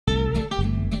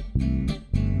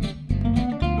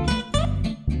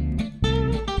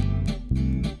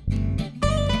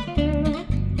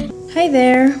Hi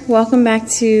there, welcome back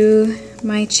to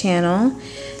my channel.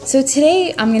 So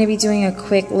today I'm going to be doing a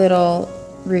quick little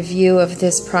review of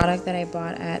this product that I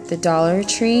bought at the Dollar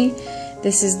Tree.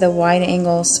 This is the wide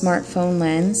angle smartphone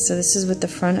lens. So this is what the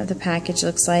front of the package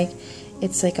looks like.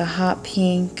 It's like a hot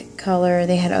pink color.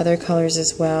 They had other colors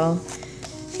as well.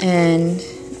 And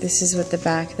this is what the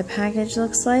back of the package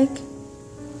looks like.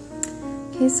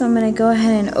 Okay, so I'm going to go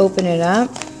ahead and open it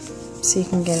up so you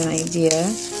can get an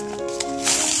idea.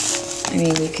 I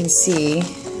mean, you can see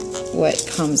what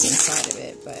comes inside of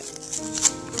it, but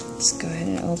let's go ahead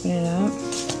and open it up.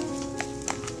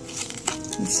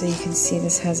 And so you can see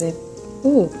this has a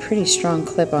pretty strong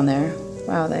clip on there.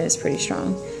 Wow, that is pretty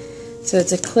strong. So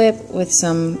it's a clip with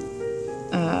some,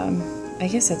 I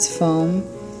guess that's foam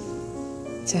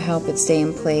to help it stay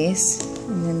in place.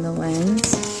 And then the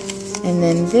lens. And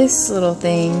then this little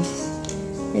thing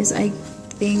is, I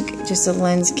think, just a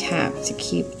lens cap to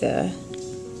keep the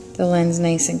lens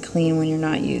nice and clean when you're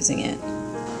not using it.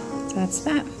 So that's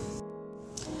that.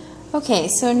 Okay,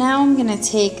 so now I'm going to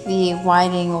take the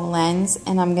wide angle lens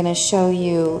and I'm going to show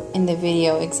you in the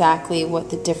video exactly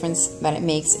what the difference that it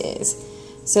makes is.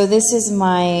 So this is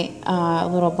my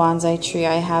little bonsai tree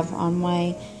I have on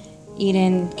my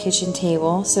Eden kitchen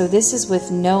table. So this is with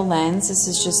no lens. This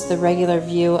is just the regular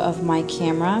view of my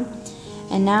camera.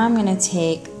 And now I'm going to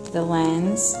take the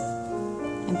lens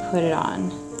and put it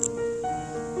on.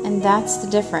 And that's the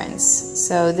difference.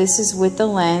 So this is with the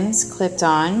lens clipped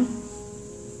on.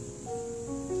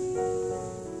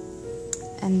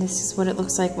 And this is what it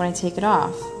looks like when I take it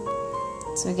off.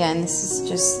 So again, this is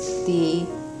just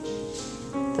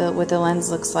what the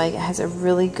lens looks like. It has a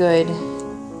really good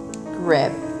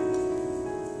grip.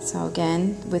 So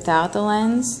again, without the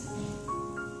lens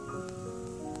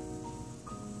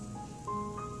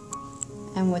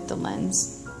and with the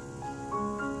lens.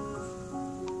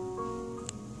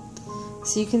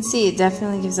 So you can see it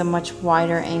definitely gives a much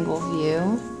wider angle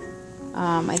view.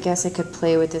 I guess I could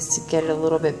play with this to get it a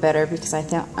little bit better because I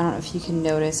don't know if you can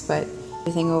notice, but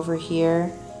everything over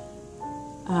here,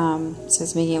 so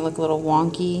it's making it look a little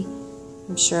wonky.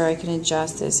 I'm sure I can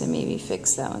adjust this and maybe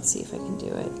fix that. Let's see if I can do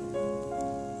it.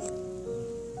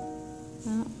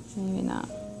 No, maybe not.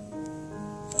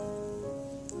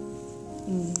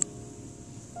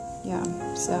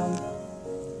 Yeah, so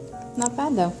not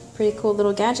bad though. Pretty cool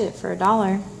little gadget for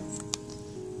 $1.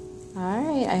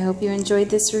 Alright, I hope you enjoyed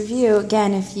this review.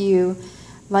 Again, if you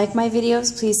like my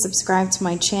videos, please subscribe to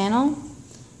my channel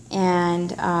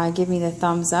and give me the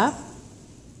thumbs up.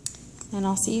 And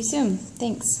I'll see you soon.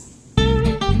 Thanks.